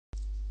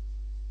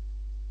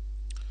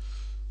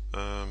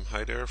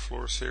Hi there,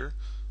 Floris here.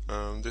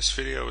 This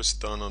video is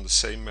done on the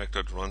same Mac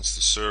that runs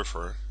the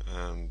server,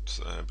 and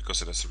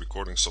because it has the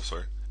recording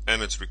software,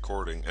 and it's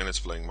recording and it's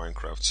playing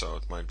Minecraft, so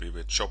it might be a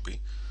bit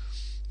choppy,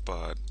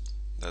 but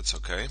that's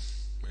okay.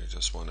 We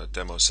just want to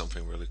demo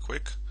something really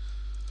quick.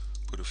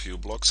 Put a few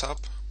blocks up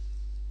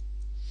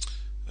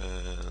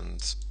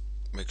and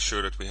make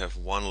sure that we have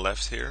one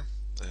left here,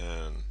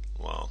 and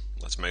well,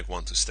 let's make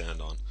one to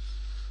stand on.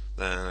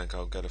 Then I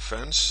go get a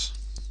fence,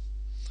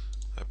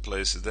 I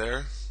place it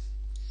there,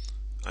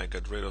 I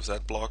get rid of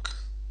that block,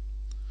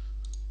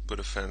 put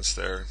a fence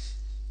there,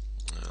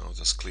 and I'll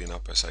just clean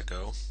up as I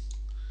go.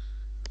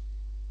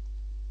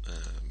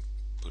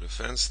 Put a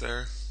fence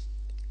there,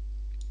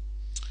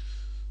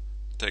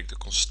 take the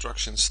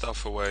construction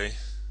stuff away.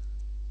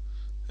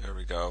 There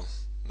we go.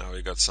 Now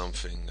we got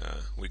something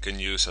we can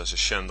use as a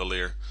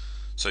chandelier.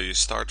 So you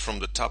start from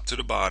the top to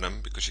the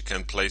bottom, because you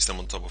can't place them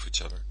on top of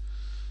each other.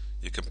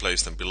 You can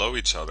place them below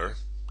each other,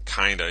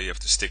 kinda, you have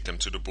to stick them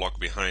to the block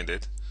behind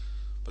it,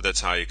 but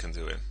that's how you can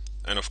do it.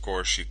 And of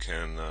course you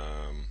can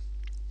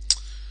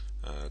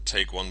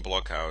take one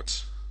block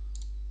out.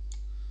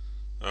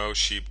 Oh,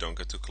 sheep, don't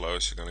get too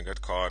close, you're gonna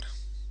get caught.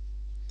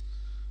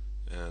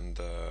 And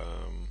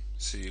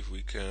see if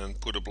we can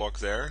put a block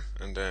there,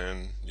 and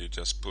then you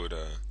just put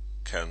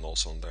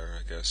candles on there,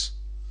 I guess.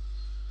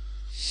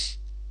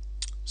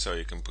 So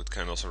you can put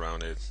candles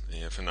around it and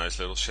you have a nice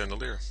little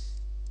chandelier.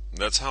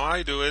 That's how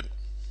I do it.